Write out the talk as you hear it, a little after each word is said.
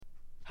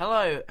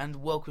Hello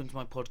and welcome to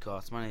my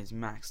podcast. My name is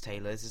Max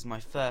Taylor. This is my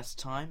first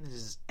time. This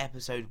is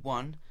episode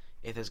 1.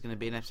 If there's going to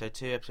be an episode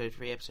 2, episode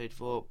 3, episode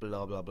 4,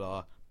 blah blah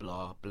blah,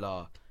 blah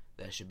blah.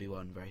 There should be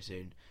one very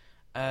soon.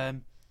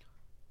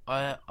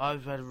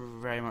 I've had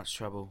very much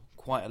trouble.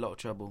 Quite a lot of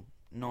trouble.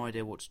 No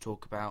idea what to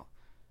talk about.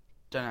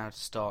 Don't know how to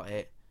start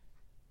it.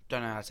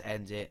 Don't know how to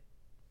end it.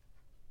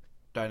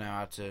 Don't know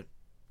how to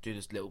do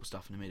this little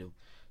stuff in the middle.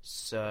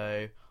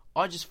 So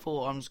I just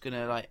thought I'm just going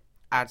to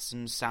add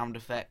some sound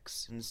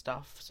effects and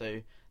stuff.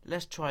 So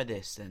let's try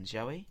this then,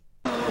 shall we?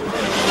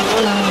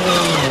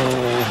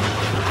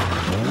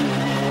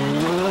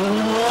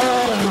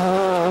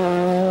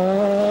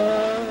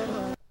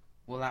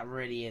 Well, that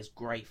really is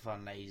great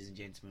fun, ladies and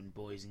gentlemen,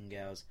 boys and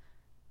girls.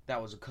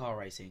 That was a car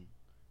racing.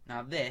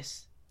 Now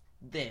this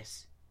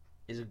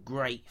is a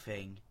great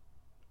thing.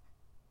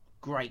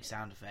 Great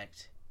sound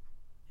effect.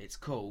 It's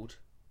called...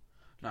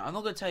 No, I'm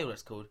not going to tell you what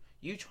it's called.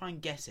 You try and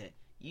guess it.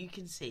 You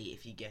can see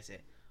if you guess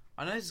it.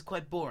 I know this is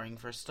quite boring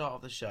for a start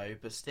of the show,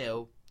 but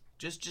still,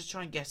 just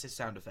try and guess this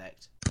sound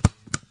effect.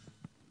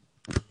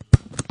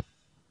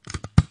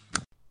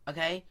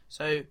 Okay,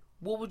 so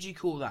what would you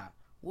call that?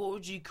 What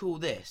would you call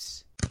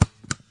this?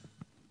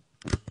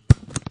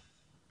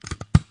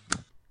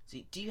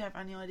 See, do you have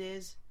any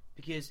ideas?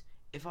 Because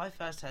if I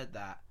first heard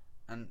that,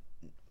 and,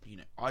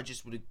 I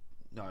just would have...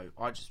 No.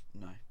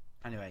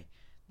 Anyway,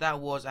 that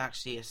was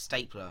actually a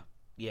stapler.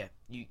 Yeah,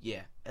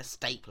 a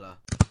stapler.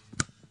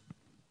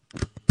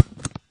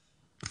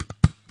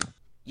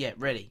 Yeah,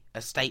 really,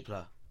 a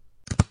stapler.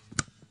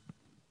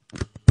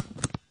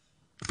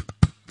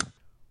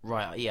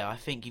 Right, yeah, I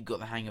think you've got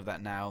the hang of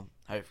that now,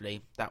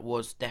 hopefully. That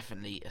was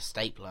definitely a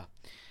stapler.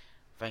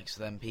 Thanks to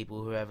them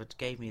people, whoever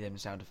gave me them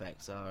sound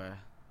effects.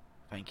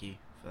 Thank you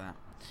for that.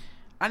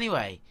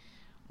 Anyway,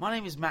 my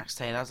name is Max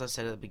Taylor, as I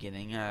said at the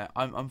beginning.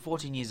 I'm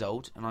 14 years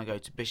old, and I go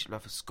to Bishop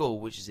Luffer School,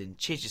 which is in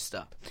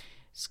Chichester.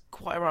 It's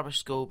quite a rubbish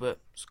school, but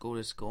school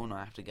is school, and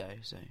I have to go,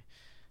 so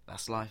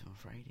that's life, I'm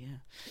afraid, yeah.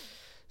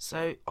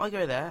 So I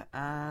go there,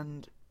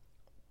 and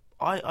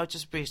I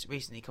just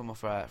recently come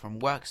off from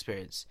work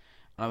experience,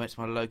 and I went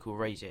to my local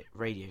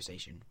radio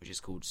station, which is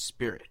called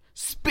Spirit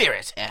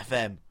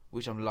FM,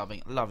 which I'm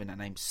loving that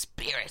name,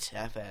 Spirit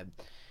FM.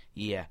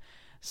 Yeah.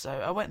 So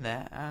I went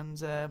there and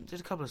did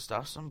a couple of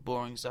stuff, some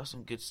boring stuff,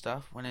 some good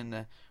stuff. Went in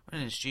the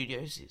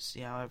studio,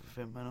 see how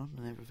everything went on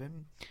and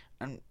everything.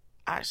 And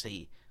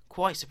actually,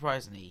 quite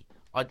surprisingly,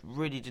 I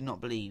really did not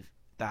believe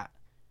that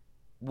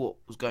what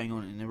was going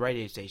on in the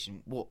radio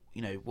station, what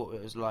it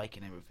was like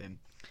and everything.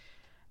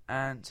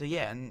 And so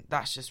yeah, and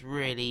that's just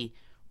really,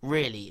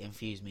 really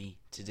infused me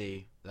to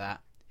do that,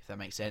 if that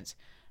makes sense.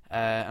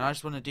 And I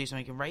just want to do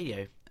something in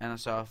radio, and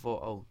so I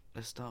thought,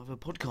 let's start with a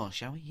podcast,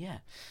 shall we? Yeah.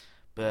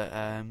 But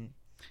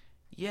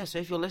yeah. So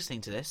if you're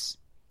listening to this,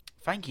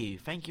 thank you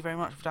very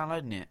much for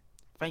downloading it.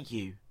 Thank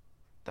you.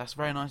 That's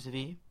very nice of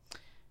you.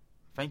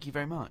 Thank you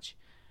very much.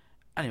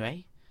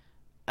 Anyway,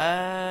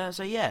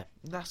 so yeah,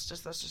 that's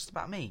just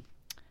about me.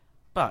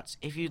 But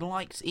if you'd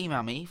like to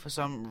email me for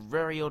some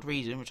very odd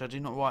reason, which I do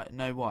not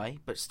know why,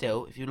 but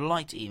still, if you'd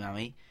like to email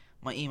me,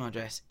 my email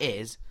address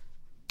is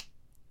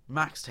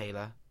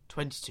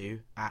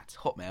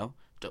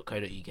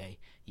maxtaylor22@hotmail.co.uk.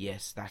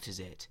 Yes, that is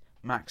it.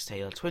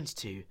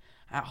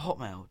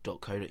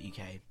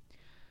 maxtaylor22@hotmail.co.uk.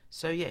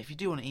 So yeah, if you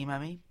do want to email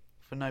me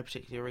for no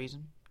particular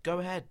reason, go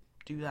ahead,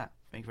 do that.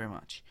 Thank you very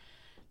much.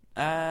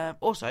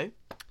 Also,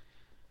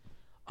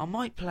 I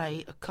might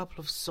play a couple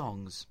of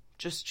songs,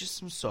 just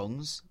some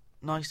songs.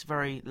 Nice,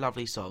 very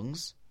lovely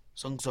songs.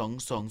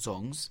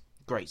 Songs.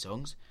 Great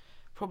songs.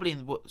 Probably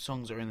what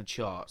songs are in the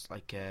charts. I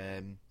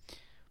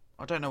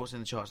don't know what's in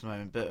the charts at the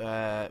moment,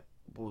 but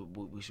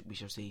we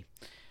shall see.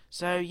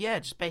 So yeah,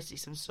 just basically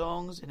some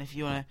songs. And if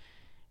you wanna,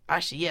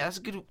 actually, yeah, that's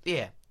a good.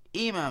 Yeah,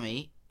 email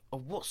me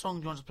of what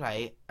song you want to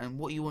play and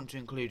what you want to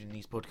include in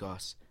these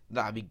podcasts.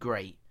 That'd be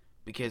great,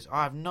 because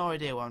I have no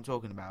idea what I'm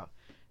talking about.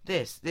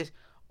 This.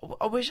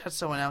 I wish I had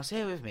someone else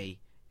here with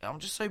me. I'm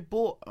just so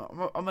bored.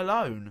 I'm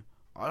alone.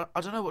 I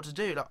don't know what to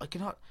do. I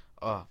cannot.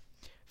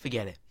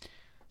 Forget it.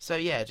 So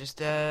yeah, just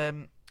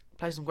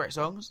play some great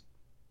songs.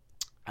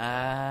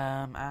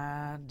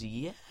 And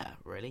yeah,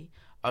 really,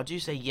 I do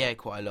say yeah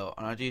quite a lot,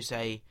 and I do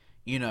say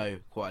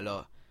quite a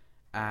lot,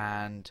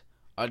 and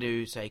I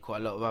do say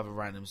quite a lot of other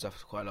random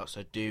stuff quite a lot.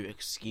 So do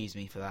excuse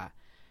me for that.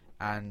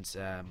 And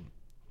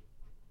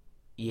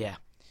yeah.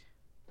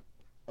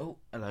 Oh,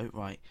 hello.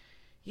 Right.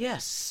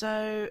 Yes.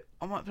 So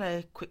I might play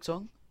a quick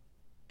song.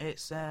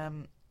 It's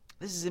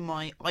This is in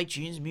my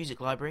iTunes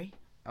music library.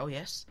 Oh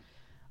yes,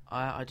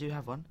 I do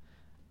have one.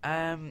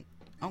 I'm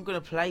going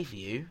to play for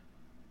you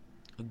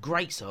a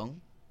great song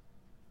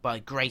by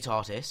a great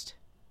artist.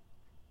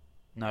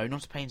 No,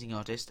 not a painting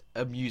artist,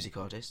 a music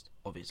artist,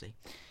 obviously.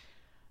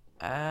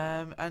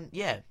 And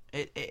yeah,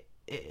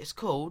 it's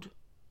called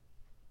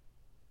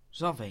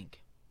something.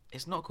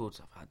 It's not called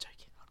something. I'm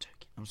joking.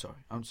 I'm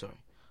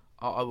sorry.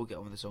 I will get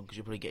on with the song because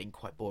you're probably getting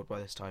quite bored by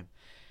this time.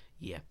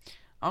 Yeah,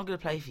 I'm going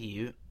to play for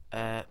you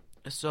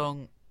a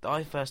song that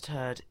I first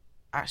heard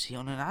actually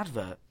on an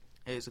advert.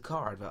 It was a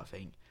car advert, I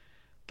think.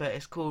 but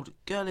it's called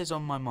Girl Is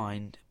On My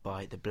Mind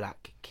by the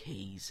Black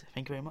Keys.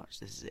 Thank you very much.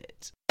 This is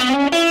it.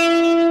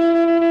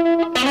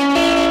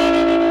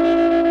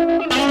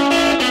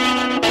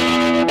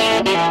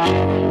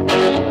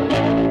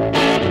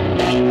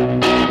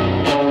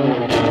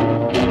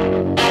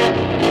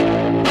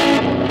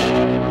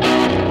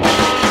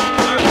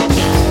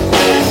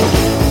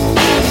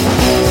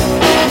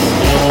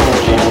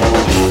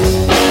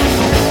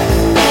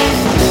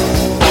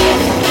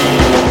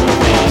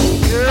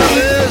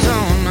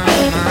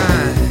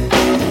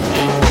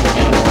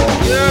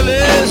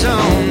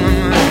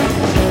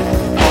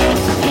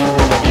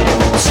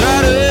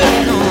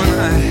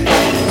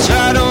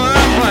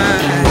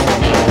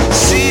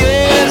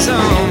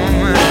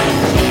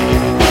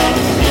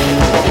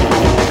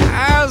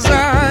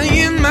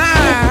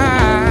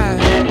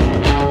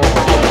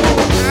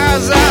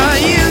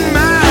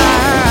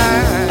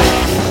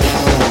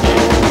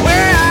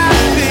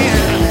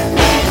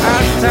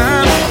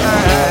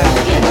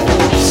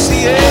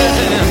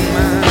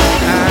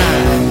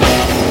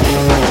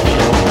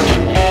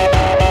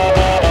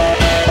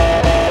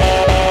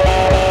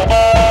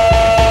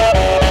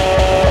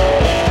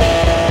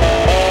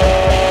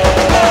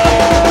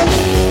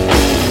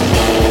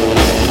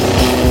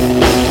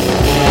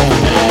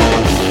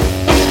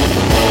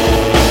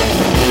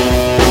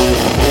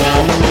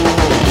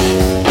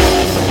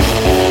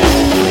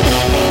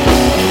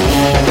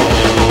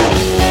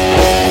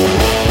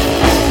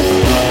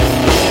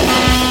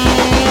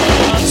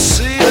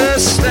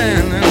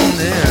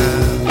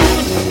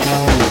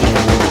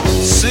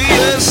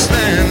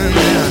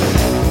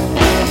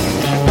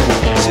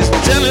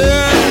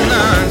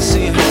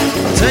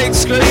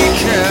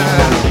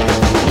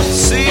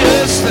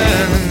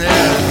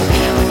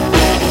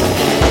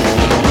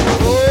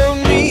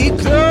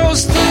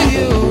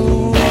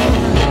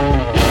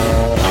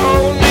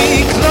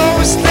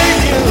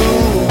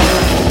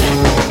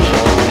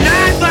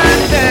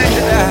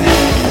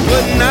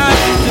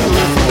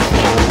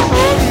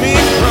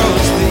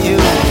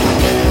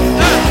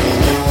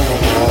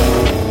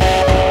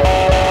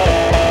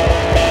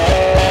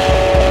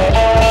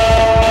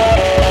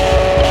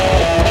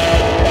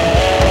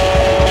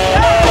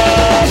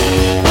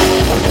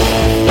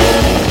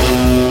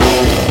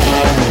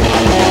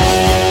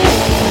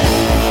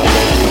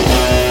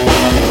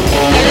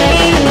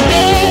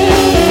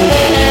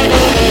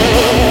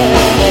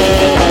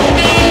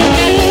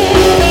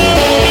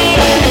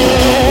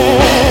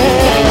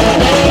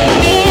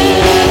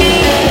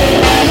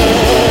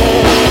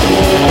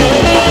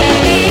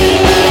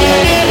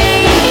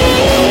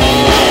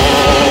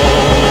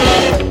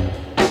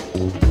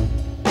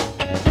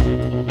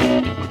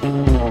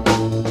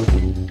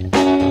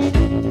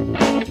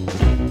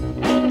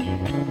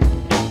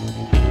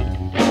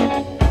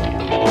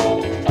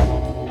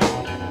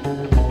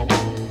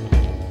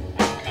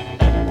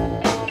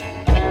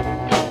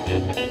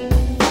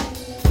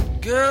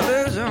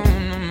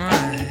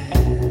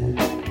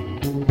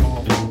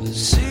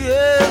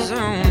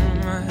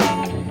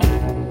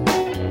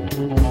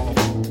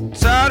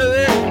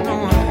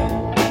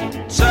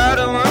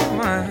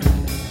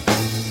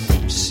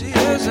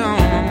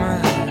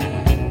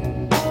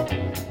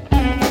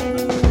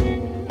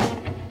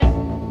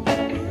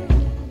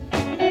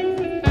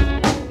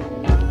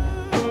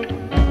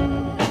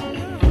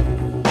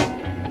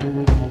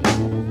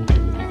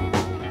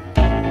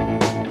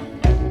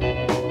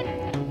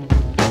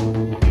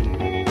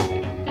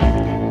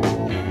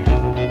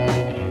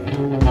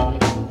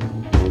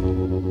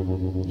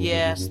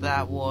 Yes,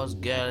 that was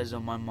Girl Is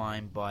On My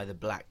Mind by the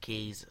Black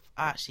Keys.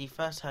 I actually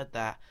first heard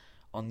that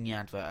on the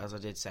advert, as I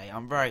did say.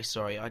 I'm very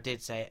sorry. I did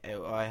say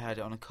I heard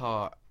it on a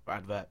car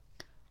advert.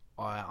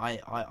 I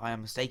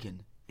am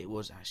mistaken. It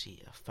was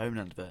actually a phone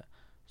advert.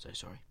 So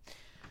sorry.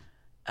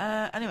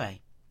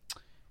 Anyway,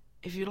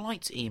 if you'd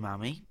like to email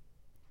me,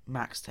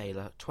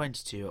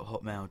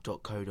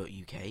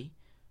 maxtaylor22@hotmail.co.uk,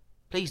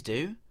 please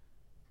do.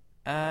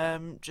 Tell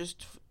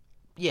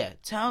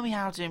me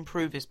how to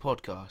improve this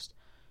podcast.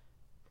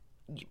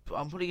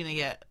 I'm probably going to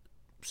get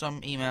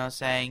some emails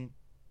saying,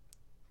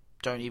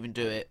 don't even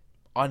do it.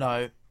 I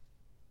know,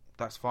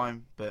 that's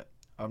fine, but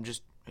I'm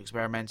just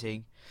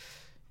experimenting.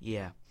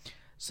 Yeah.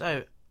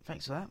 So,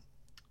 thanks for that.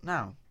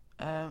 Now,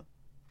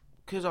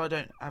 because I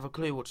don't have a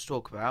clue what to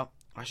talk about,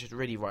 I should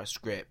really write a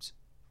script,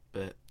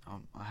 but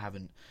I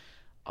haven't.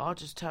 I'll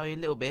just tell you a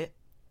little bit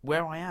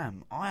where I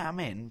am. I am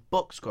in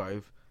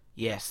Boxgrove.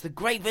 Yes, the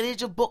great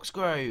village of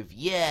Boxgrove.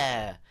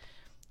 Yeah.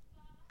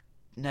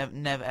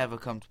 Never ever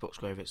come to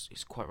Boxgrove.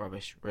 It's quite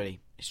rubbish, really.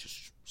 It's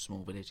just a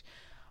small village.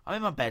 I'm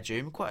in my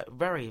bedroom, quite a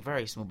very,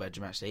 very small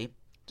bedroom actually,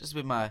 just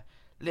with my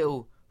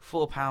little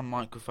 £4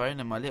 microphone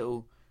and my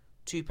little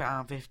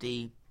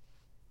 £2.50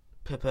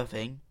 per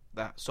thing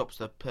that stops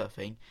the per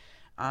thing,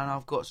 and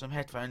I've got some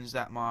headphones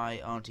that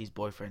my auntie's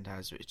boyfriend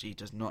has, which he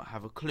does not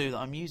have a clue that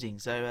I'm using.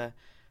 So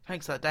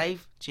thanks for that,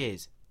 Dave.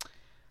 Cheers.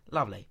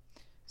 Lovely.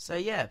 So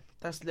yeah,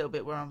 that's a little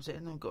bit where I'm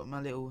sitting. I've got my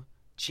little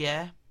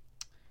chair,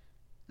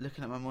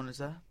 looking at my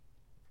monitor,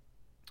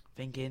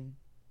 thinking,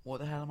 what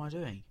the hell am I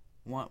doing?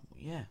 What?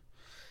 Yeah.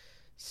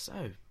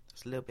 So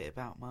that's a little bit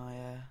about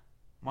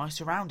my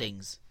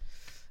surroundings.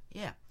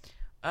 Yeah.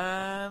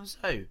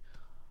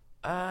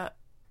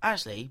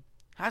 Actually,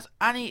 has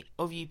any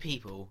of you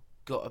people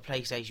got a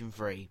PlayStation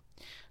 3?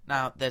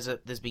 Now,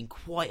 there's been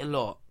quite a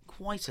lot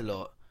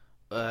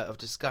of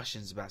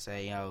discussions about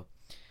saying, oh,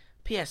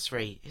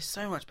 PS3 is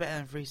so much better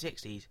than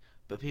 360s,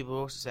 but people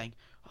are also saying,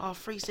 oh,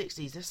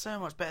 360s, they're so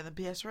much better than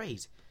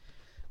PS3s.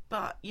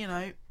 But,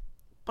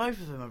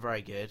 both of them are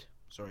very good.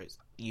 Sorry,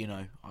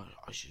 I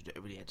should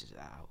really edit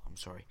that out. I'm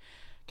sorry.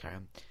 Carry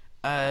on.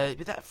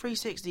 But that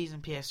 360s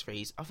and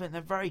PS3s, I think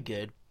they're very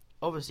good.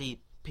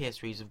 Obviously,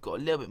 PS3s have got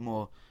a little bit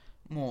more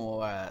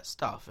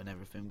stuff and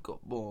everything.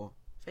 Got more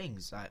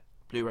things like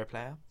Blu-ray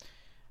player,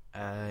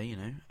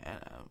 and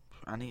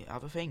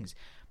other things.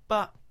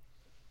 But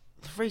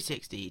the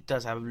 360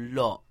 does have a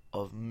lot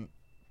of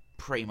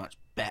pretty much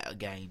better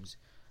games.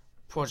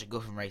 Project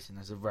Gotham Racing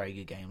is a very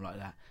good game like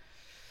that.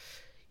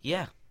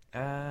 Yeah.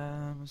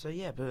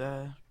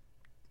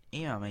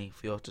 Email me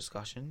for your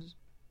discussions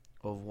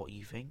of what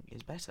you think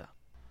is better.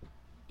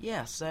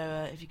 Yeah,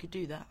 so if you could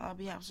do that, that'd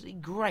be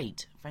absolutely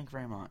great. Thank you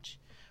very much.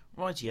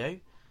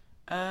 Rightio.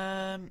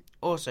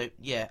 Also,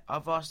 yeah,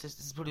 I've asked this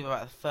is probably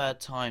about the third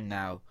time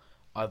now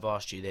I've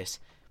asked you this.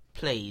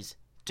 Please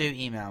do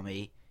email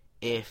me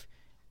if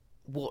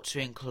what to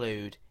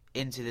include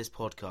into this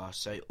podcast,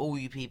 so all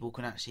you people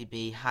can actually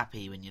be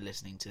happy when you're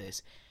listening to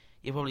this.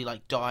 You're probably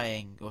like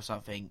dying or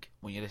something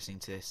when you're listening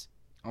to this.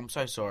 I'm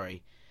so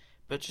sorry,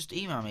 but just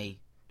email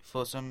me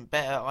for some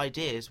better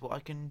ideas what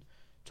I can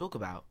talk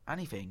about.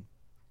 Anything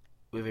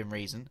within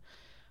reason.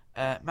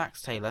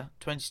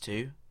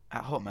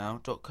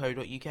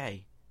 maxtaylor22@hotmail.co.uk.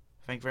 Thank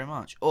you very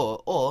much.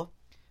 Or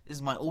this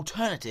is my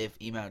alternative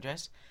email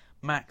address,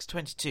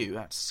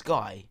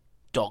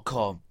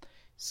 max22@sky.com.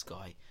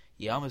 Sky.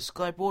 Yeah, I'm a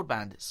Sky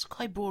Broadband.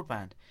 Sky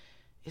Broadband.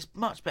 It's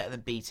much better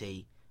than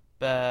BT,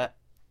 but,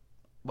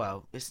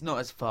 well, it's not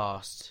as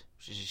fast,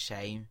 which is a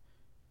shame.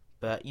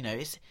 But,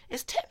 it's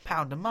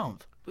 £10 a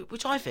month,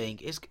 which I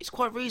think is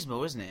quite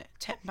reasonable, isn't it?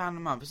 £10 a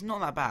month. It's not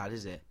that bad,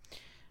 is it?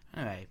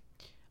 Anyway,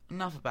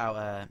 enough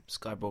about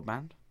Sky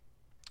Broadband.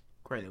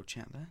 Great little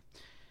chat there.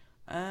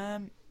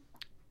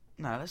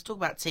 Now, let's talk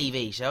about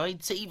TV, shall we?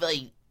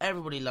 TV.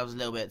 Everybody loves a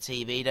little bit of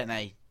TV, don't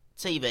they?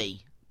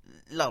 TV.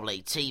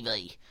 Lovely,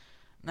 TV.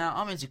 Now,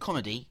 I'm into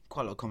comedy,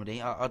 quite a lot of comedy.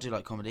 I do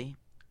like comedy.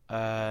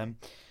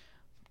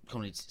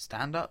 Comedy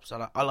stand-ups.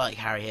 I like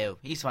Harry Hill.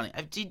 He's funny.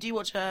 Do you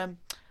watch,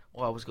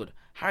 what's it called?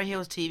 Harry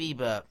Hill's TV,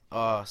 but,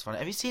 it's funny.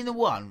 Have you seen the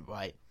one,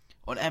 right,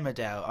 on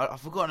Emmerdale? I've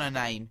forgotten her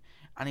name,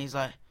 and he's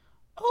like,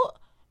 oh,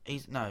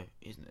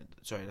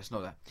 sorry, that's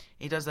not that.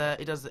 He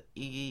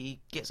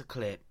gets a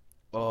clip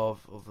of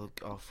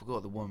I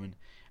forgot the woman,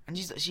 and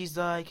she's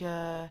like,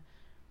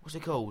 what's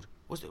it called?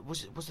 What's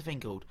the thing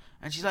called?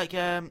 And she's like,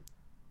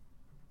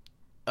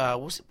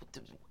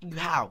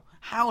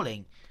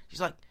 howling.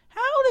 She's like,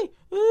 howling,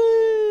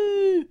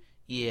 ooh,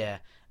 yeah.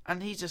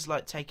 And he's just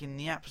like taking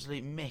the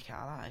absolute mick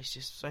out of that. It's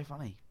just so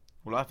funny.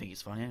 Well, I think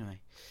it's funny anyway.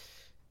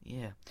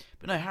 Yeah,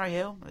 but no, Harry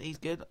Hill, he's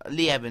good.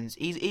 Lee Evans,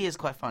 he is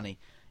quite funny.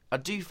 I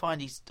do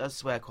find he does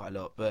swear quite a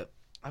lot, but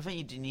I think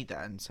you do need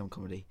that in some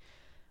comedy.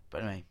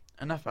 But anyway,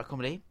 enough about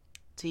comedy.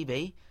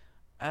 TV.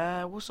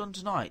 What's on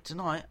tonight?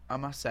 Tonight, I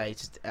must say,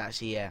 I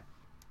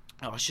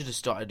should have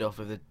started off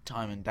with the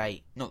time and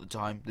date. Not the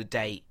time, the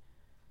date.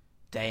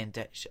 Day and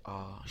date.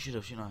 I should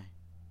have, shouldn't I?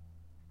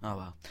 Oh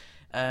well.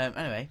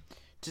 Anyway,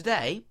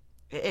 today,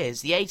 it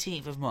is the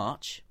 18th of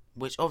March,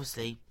 which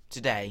obviously,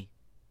 today,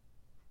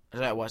 I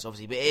don't know why it's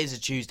obviously, but it is a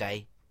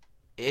Tuesday.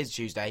 It is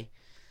Tuesday.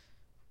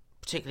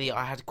 Particularly,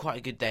 I had quite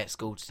a good day at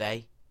school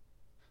today.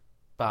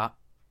 But,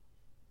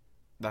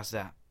 that's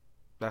that.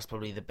 That's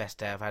probably the best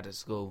day I've had at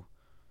school.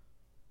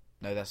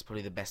 No, that's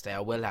probably the best day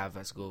I will have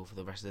at school for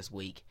the rest of this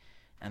week.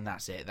 And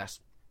that's it. That's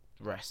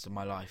the rest of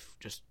my life.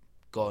 Just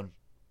gone.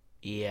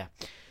 Yeah.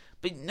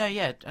 But, no,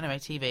 yeah. Anyway,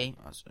 TV.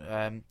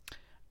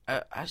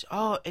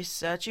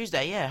 It's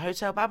Tuesday, yeah.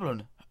 Hotel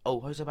Babylon. Oh,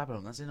 Hotel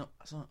Babylon. That's on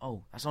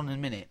in a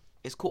minute.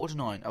 It's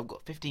 8:45. I've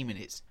got 15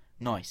 minutes.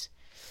 Nice.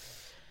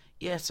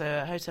 Yeah,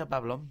 so Hotel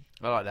Babylon.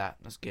 I like that.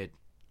 That's good.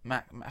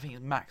 I think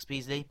it's Max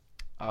Beasley.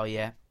 Oh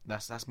yeah,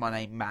 that's my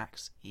name,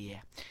 Max.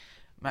 Yeah,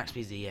 Max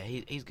Beasley. Yeah,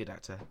 he's a good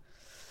actor.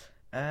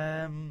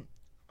 Hang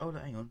on. Do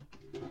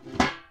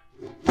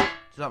you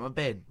like my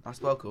bin?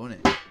 That's well cool,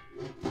 isn't it?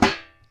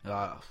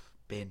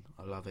 Bin.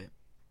 I love it.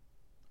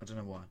 I don't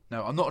know why.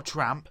 No, I'm not a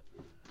tramp.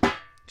 It's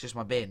just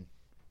my bin.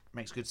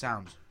 Makes good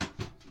sounds.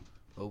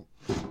 Oh,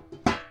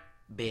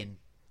 bin.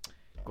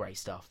 Great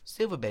stuff.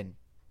 Silver bin.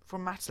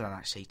 From Matalan,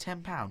 actually.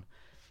 £10.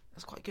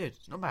 That's quite good.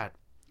 It's not bad.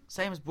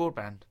 Same as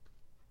broadband.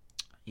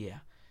 Yeah.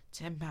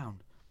 £10.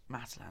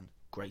 Matalan.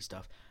 Great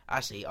stuff.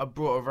 Actually, I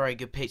brought a very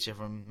good picture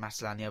from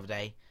Matalan the other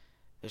day.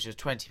 Which was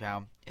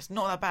 £20. It's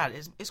not that bad.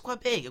 It's quite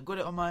big. I've got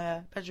it on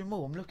my bedroom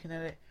wall. I'm looking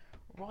at it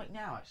right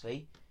now,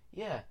 actually.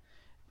 Yeah.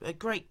 A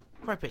great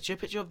picture. A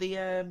picture of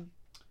the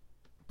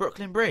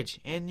Brooklyn Bridge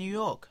in New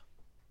York.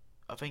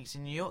 I think it's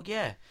in New York,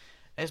 yeah.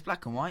 It's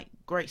black and white.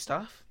 Great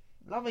stuff.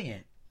 Loving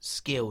it.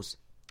 Skills.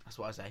 That's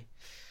what I say.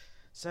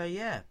 So,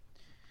 yeah.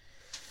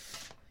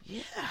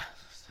 Yeah,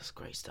 that's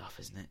great stuff,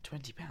 isn't it?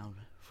 £20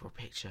 for a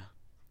picture.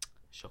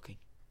 Shocking.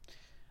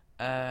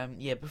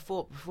 Yeah,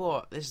 before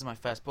this is my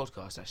first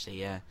podcast actually.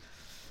 Yeah,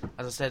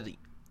 as I said,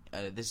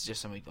 this is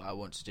just something that I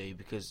want to do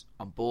because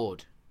I'm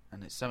bored,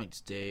 and it's something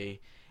to do.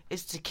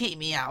 It's to keep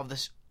me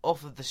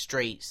off of the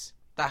streets.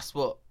 That's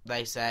what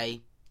they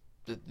say,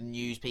 the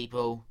news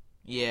people.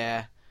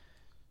 Yeah.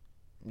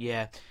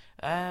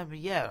 I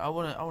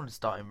want to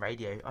start in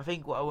radio. I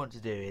think what I want to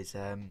do is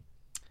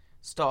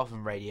start off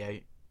in radio,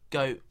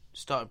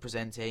 start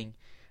presenting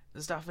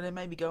and stuff, and then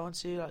maybe go on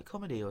to like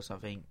comedy or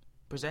something.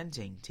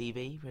 Presenting.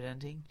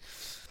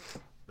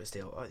 But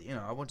still,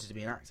 I wanted to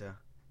be an actor.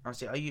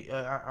 Actually,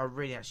 I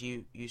really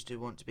actually used to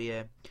want to be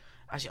a.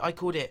 Actually, I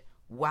called it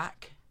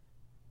WAC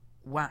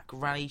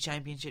Rally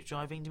Championship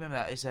Driving. Do you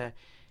remember that?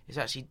 It's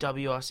actually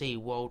WRC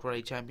World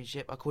Rally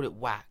Championship. I called it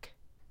WAC.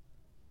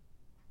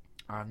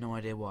 I have no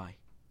idea why.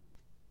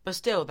 But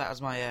still, that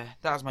was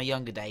my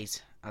younger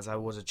days, as I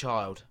was a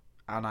child,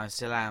 and I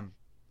still am.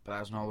 But that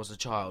was when I was a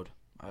child,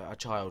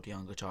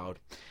 younger child.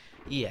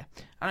 Yeah.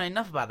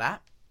 Enough about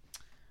that.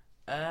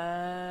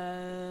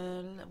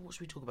 What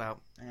should we talk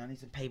about? I need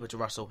some paper to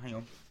rustle. Hang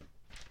on.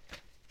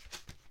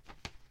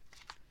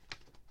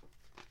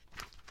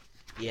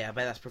 Yeah, I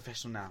bet that's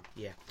professional now.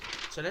 Yeah.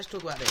 So let's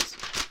talk about this.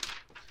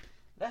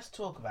 Let's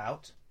talk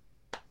about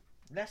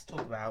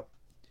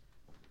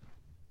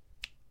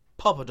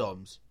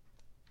poppadoms.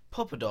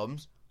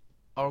 Poppadoms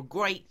are a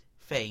great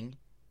thing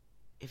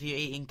if you're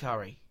eating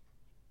curry.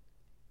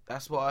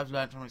 That's what I've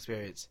learned from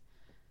experience.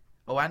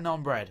 Oh, and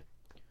naan bread.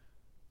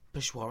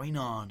 Peshwari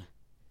naan.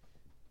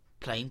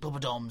 Plain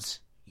poppadoms.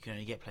 You can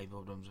only get plain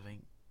poppadoms, I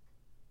think.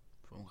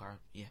 From curry.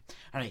 Yeah.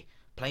 Anyway,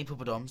 plain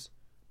poppadoms.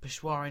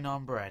 Peshwari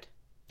naan bread.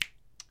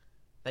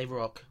 They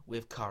rock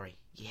with curry.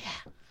 Yeah.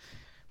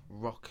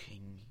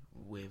 Rocking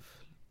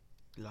with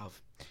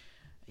love.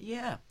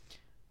 Yeah.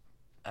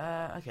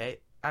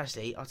 Okay.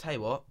 Actually, I'll tell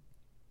you what.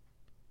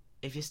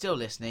 If you're still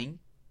listening,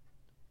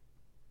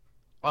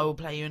 I will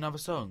play you another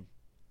song.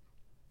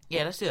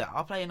 Yeah, let's do that.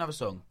 I'll play you another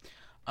song.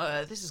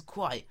 This is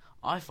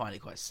I find it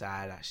quite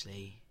sad,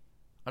 actually.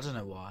 I don't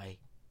know why.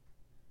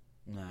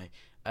 No.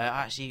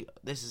 Actually,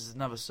 this is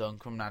another song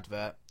from an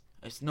advert.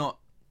 It's not.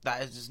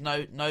 That is just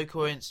no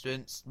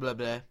coincidence. Blah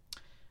blah.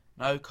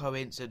 No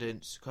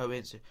coincidence.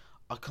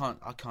 I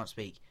can't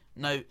speak.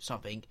 No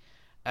something.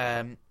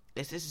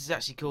 This is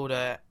actually called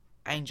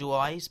Angel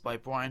Eyes by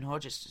Brian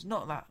Hodge. It's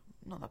not that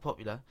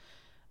popular.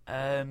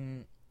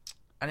 And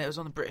it was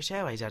on the British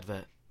Airways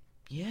advert.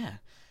 Yeah.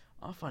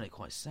 I find it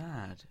quite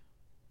sad.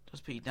 It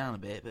does put you down a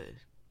bit, but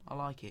I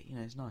like it.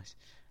 It's nice.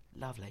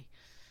 Lovely.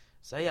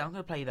 So yeah, I'm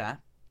going to play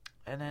that.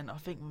 And then I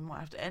think we might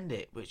have to end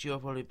it, which you'll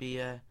probably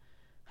be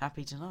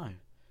happy to know.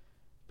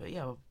 But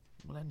yeah,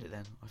 we'll end it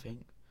then, I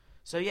think.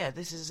 So yeah,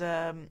 this is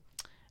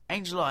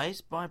Angel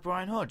Eyes by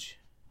Brian Hodge.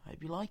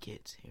 Hope you like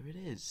it. Here it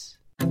is.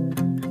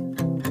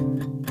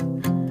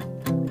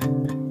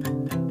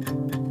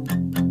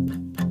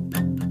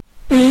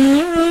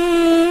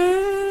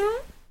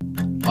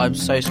 I'm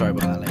so sorry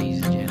about that,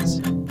 ladies and gents.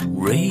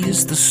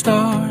 Raise the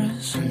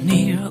stars,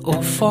 near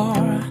or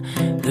far,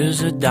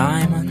 there's a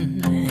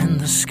diamond in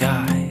the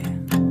sky.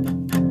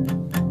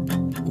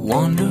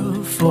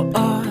 Wonder for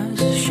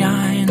us,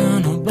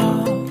 shining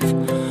above,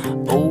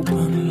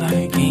 open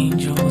like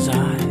angels'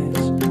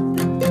 eyes.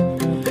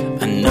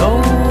 I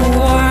know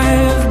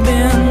I've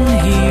been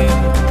here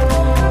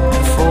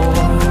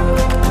before.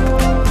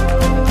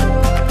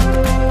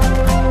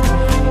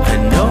 I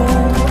know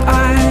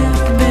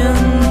I've been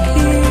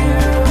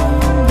here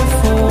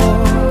before.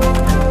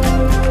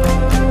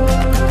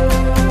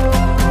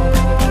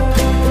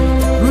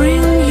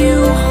 Bring you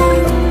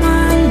home, I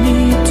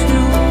need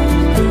to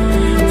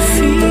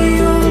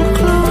feel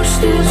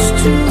closest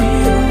to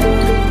you.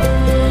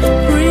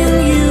 Bring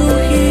you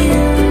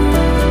here,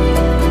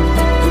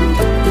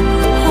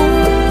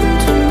 home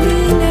to me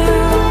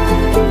now.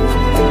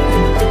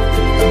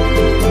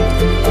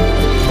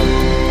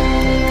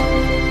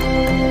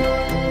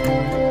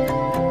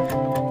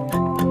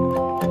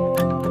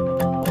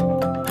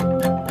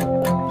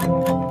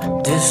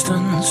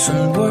 Distance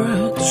and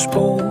words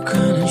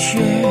spoken and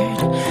shared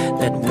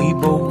that we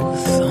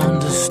both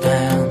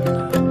understand.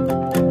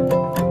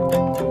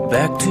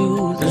 Back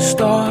to the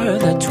star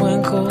that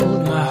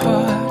twinkled my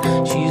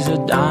heart. She's a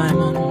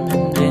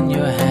diamond in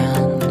your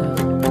hand.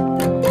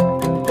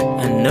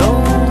 I know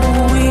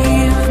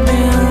we've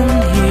been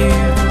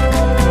here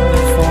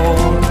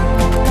before.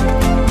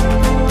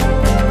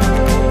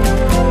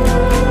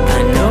 I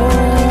know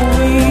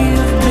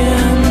we've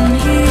been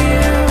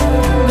here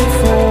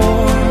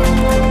before.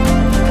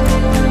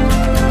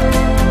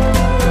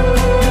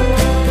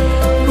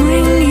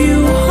 Bring you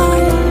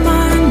home, I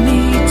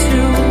need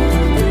to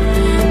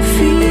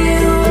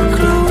feel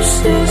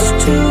closest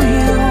to you.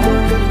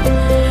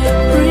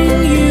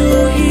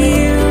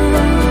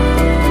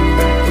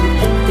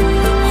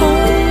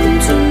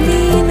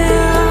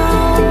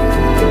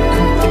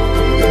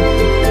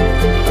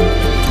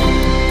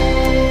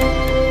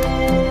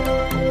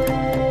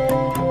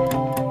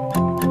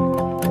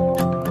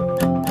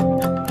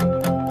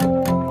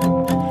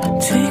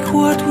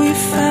 what we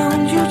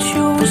found, your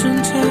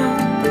chosen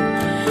town.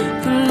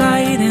 The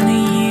light in a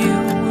year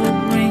will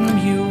bring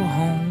you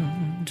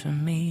home to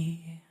me.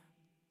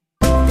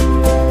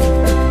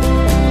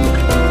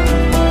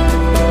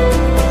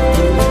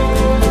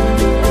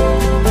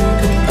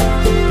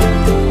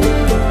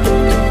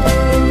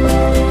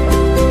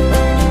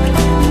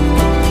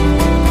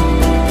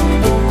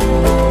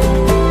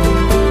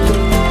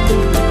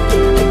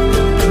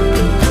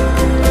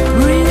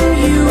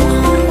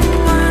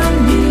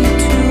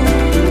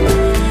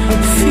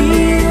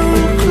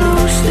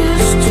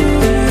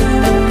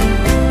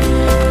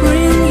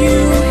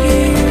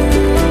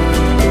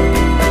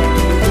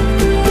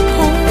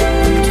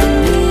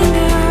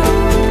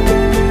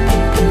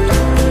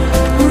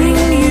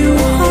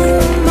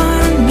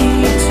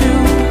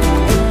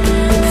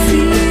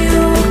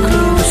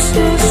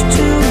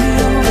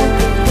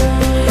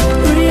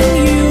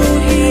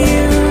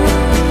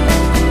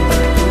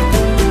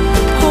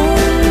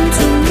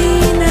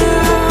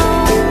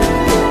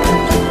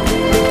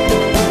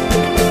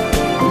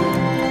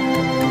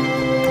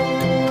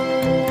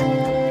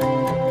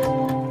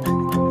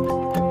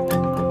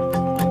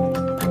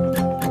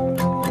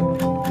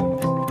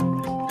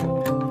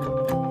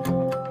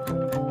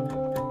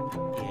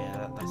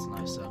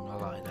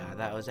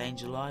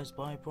 Angel Eyes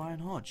by Brian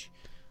Hodge.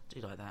 I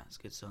do like that, it's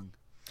a good song.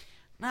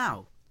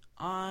 Now,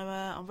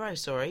 I'm very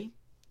sorry.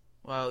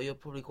 Well, you're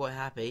probably quite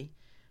happy,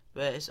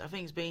 but I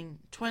think it's been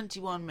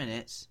 21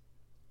 minutes,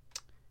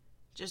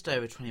 just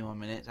over 21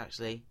 minutes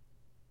actually,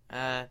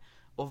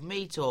 of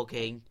me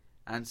talking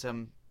and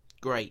some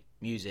great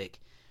music.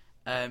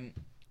 I'm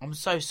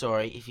so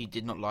sorry if you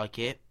did not like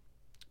it,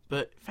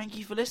 but thank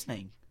you for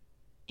listening.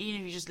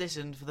 Even if you just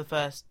listened for the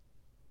first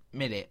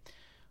minute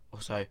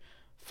or so,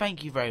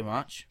 thank you very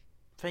much.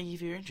 Thank you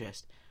for your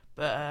interest.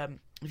 But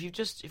if you've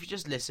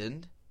just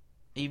listened,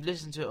 you've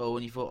listened to it all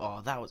and you thought, oh,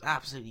 that was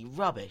absolutely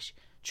rubbish.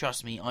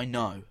 Trust me, I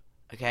know.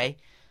 Okay,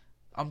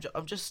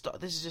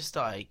 this is just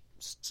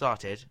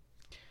started.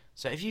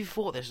 So if you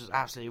thought this was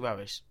absolutely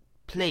rubbish,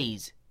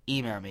 please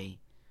email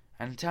me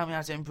and tell me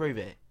how to improve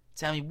it.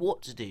 Tell me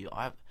what to do.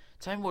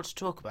 Tell me what to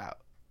talk about.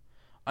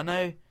 I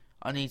know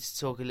I need to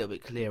talk a little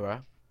bit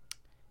clearer.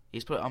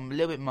 I'm a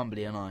little bit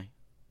mumbly, aren't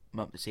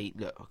I? See,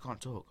 look, I can't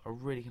talk. I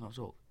really cannot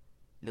talk.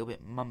 A little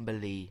bit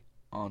mumbly,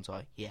 aren't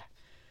I? Yeah,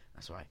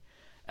 that's right.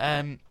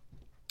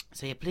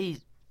 So yeah,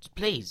 please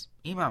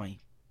email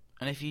me.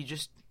 And if you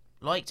just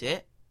liked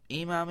it,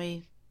 email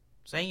me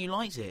saying you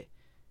liked it.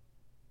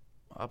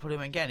 I'll probably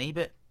won't get any,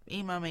 but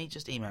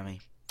just email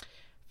me.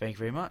 Thank you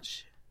very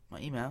much.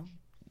 My email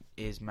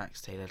is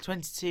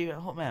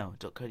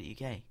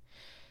maxtaylor22@hotmail.co.uk.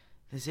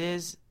 This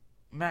is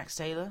Max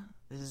Taylor.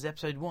 This is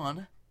episode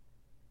 1.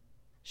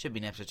 Should be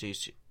in episode 2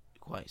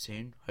 quite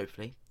soon,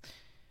 hopefully.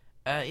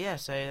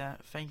 So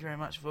thank you very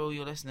much for all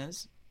your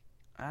listeners,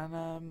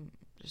 and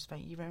just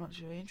thank you very much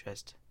for your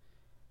interest,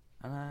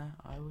 and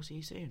I will see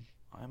you soon.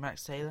 I'm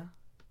Max Taylor.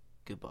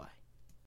 Goodbye.